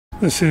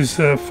This is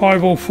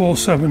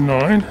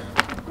 50479,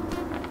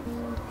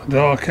 a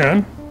dark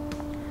hen.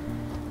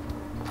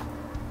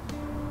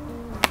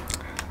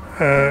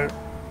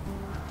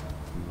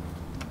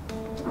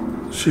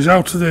 She's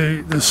out of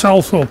the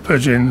Southall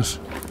pigeons,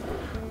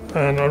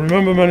 and I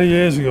remember many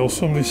years ago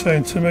somebody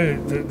saying to me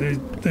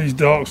that these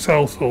dark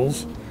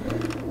Southalls,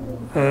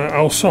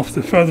 how soft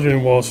the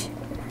feathering was.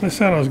 This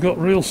hen has got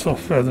real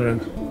soft feathering.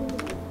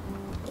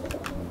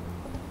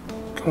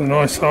 Got a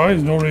nice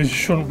size, no reason she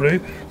shouldn't breed.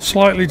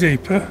 Slightly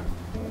deeper.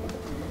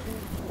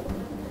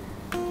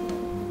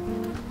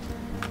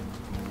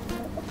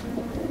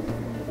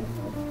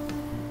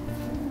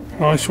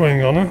 Nice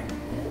wing on her.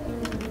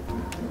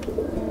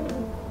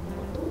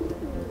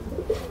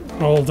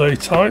 An all day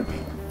type.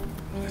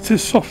 It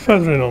is soft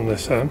feathering on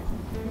this hen.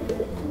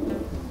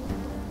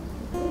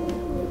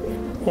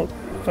 Well,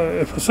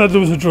 if I said there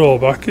was a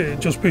drawback,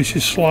 it'd just be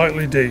she's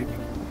slightly deep.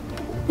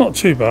 Not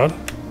too bad.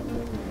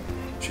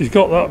 She's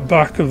got that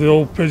back of the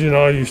old pigeon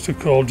I used to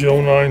call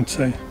Joe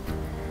 90,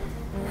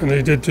 and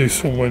he did do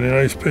some winning.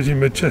 Ace Pigeon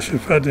Mid Cheshire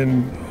Fed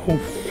in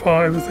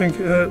 05, I think,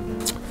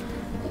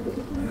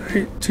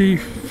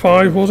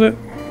 85 was it?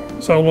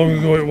 That's how long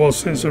ago it was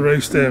since I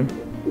raced him.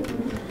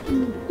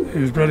 He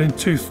was bred in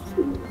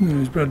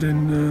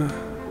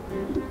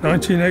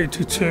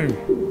 1982.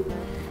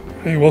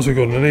 He was a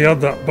good one, and he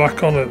had that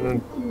back on it.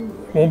 And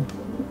one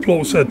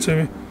bloke said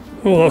to me,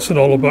 "Oh, that's an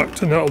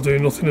Hollowbackton, that'll do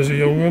nothing as a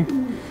young one."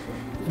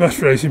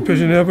 Best racing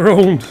pigeon he ever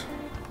owned.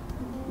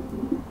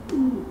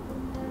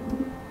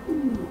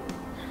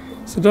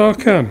 It's a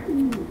dark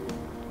hen.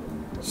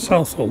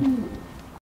 Southall.